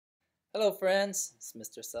Hello friends, it's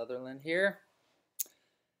Mr. Sutherland here.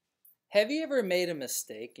 Have you ever made a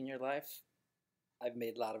mistake in your life? I've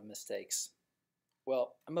made a lot of mistakes.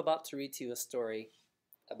 Well, I'm about to read to you a story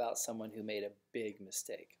about someone who made a big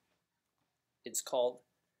mistake. It's called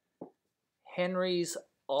Henry's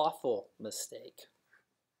Awful Mistake.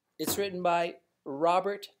 It's written by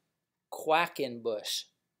Robert Quackenbush.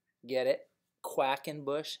 Get it?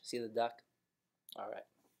 Quackenbush? See the duck? All right.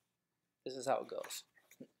 This is how it goes.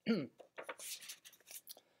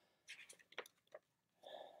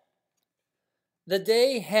 The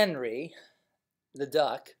day Henry, the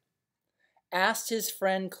duck, asked his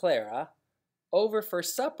friend Clara over for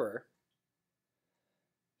supper,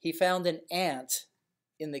 he found an ant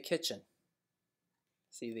in the kitchen.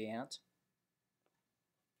 See the ant?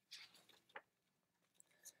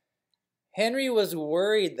 Henry was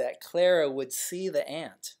worried that Clara would see the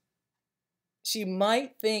ant. She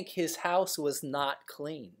might think his house was not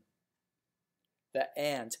clean. The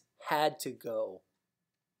ant had to go.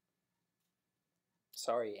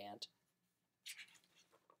 Sorry, ant.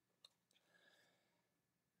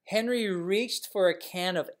 Henry reached for a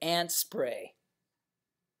can of ant spray,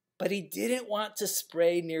 but he didn't want to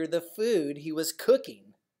spray near the food he was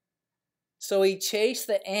cooking. So he chased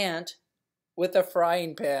the ant with a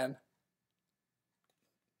frying pan.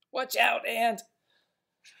 Watch out, ant!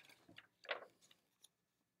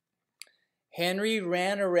 Henry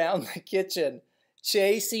ran around the kitchen,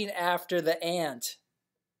 chasing after the ant.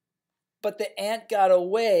 But the ant got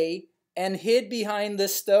away and hid behind the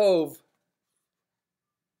stove.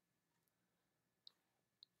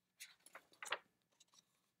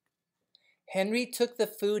 Henry took the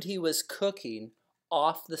food he was cooking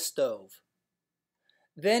off the stove.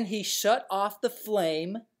 Then he shut off the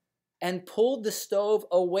flame and pulled the stove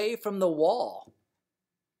away from the wall.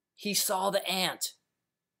 He saw the ant.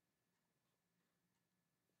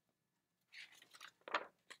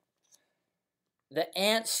 The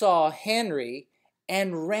ant saw Henry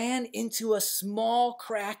and ran into a small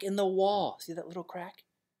crack in the wall. See that little crack?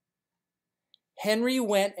 Henry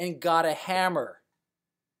went and got a hammer.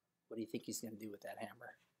 What do you think he's going to do with that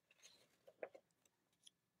hammer?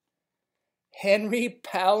 Henry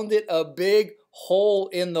pounded a big hole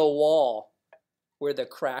in the wall where the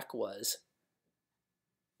crack was.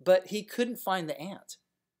 But he couldn't find the ant.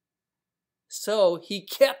 So he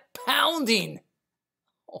kept pounding.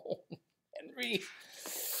 Oh, Henry.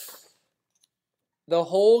 The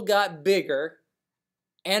hole got bigger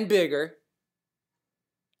and bigger.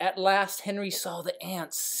 At last, Henry saw the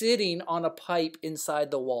ant sitting on a pipe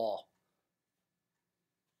inside the wall.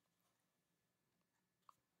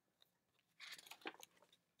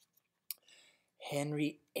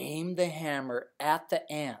 Henry aimed the hammer at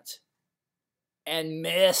the ant and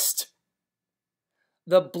missed.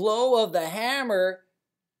 The blow of the hammer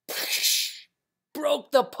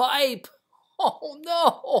broke the pipe. Oh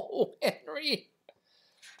no, Henry.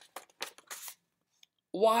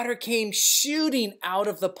 Water came shooting out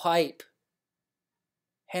of the pipe.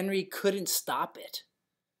 Henry couldn't stop it.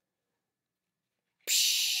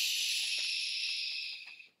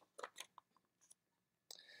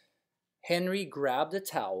 Henry grabbed a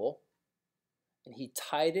towel and he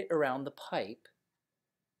tied it around the pipe,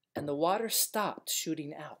 and the water stopped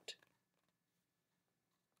shooting out.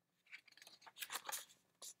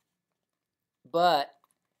 But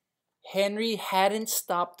Henry hadn't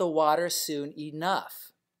stopped the water soon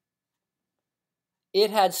enough. It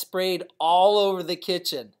had sprayed all over the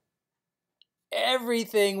kitchen.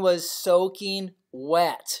 Everything was soaking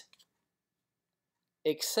wet,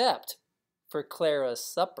 except for Clara's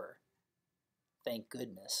supper. Thank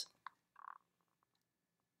goodness.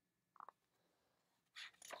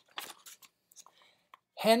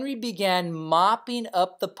 Henry began mopping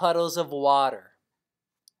up the puddles of water.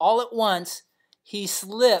 All at once, he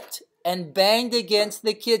slipped and banged against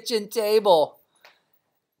the kitchen table.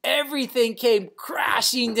 Everything came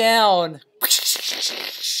crashing down.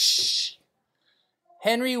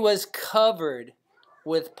 Henry was covered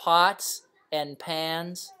with pots and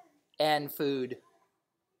pans and food.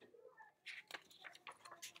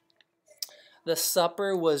 The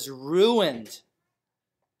supper was ruined,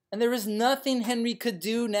 and there was nothing Henry could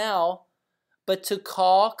do now but to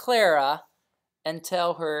call Clara and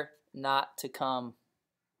tell her not to come.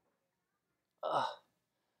 Ugh.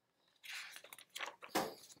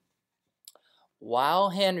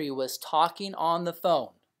 While Henry was talking on the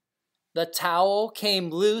phone, the towel came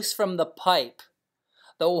loose from the pipe.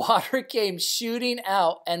 The water came shooting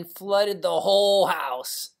out and flooded the whole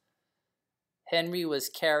house. Henry was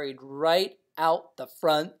carried right out the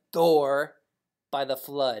front door by the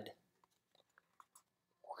flood.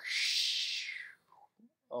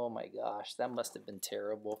 Oh my gosh, that must have been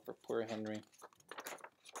terrible for poor Henry.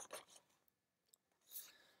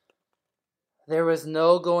 There was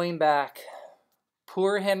no going back.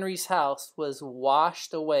 Poor Henry's house was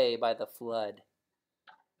washed away by the flood.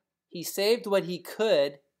 He saved what he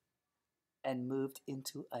could and moved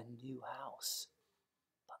into a new house.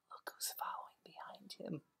 But look who's following behind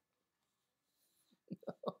him.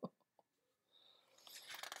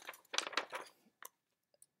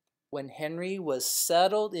 When Henry was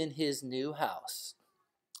settled in his new house,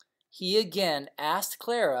 he again asked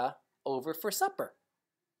Clara over for supper.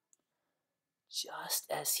 Just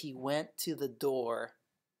as he went to the door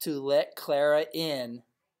to let Clara in,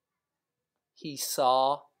 he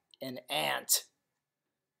saw an ant.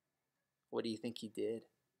 What do you think he did?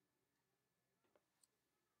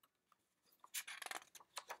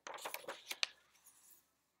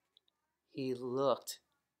 He looked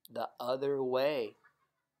the other way.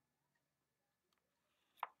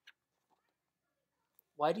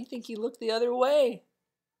 Why do you think he looked the other way?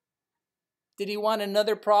 Did he want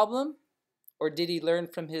another problem? Or did he learn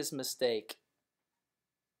from his mistake?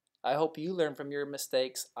 I hope you learn from your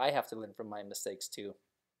mistakes. I have to learn from my mistakes too.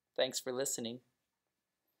 Thanks for listening.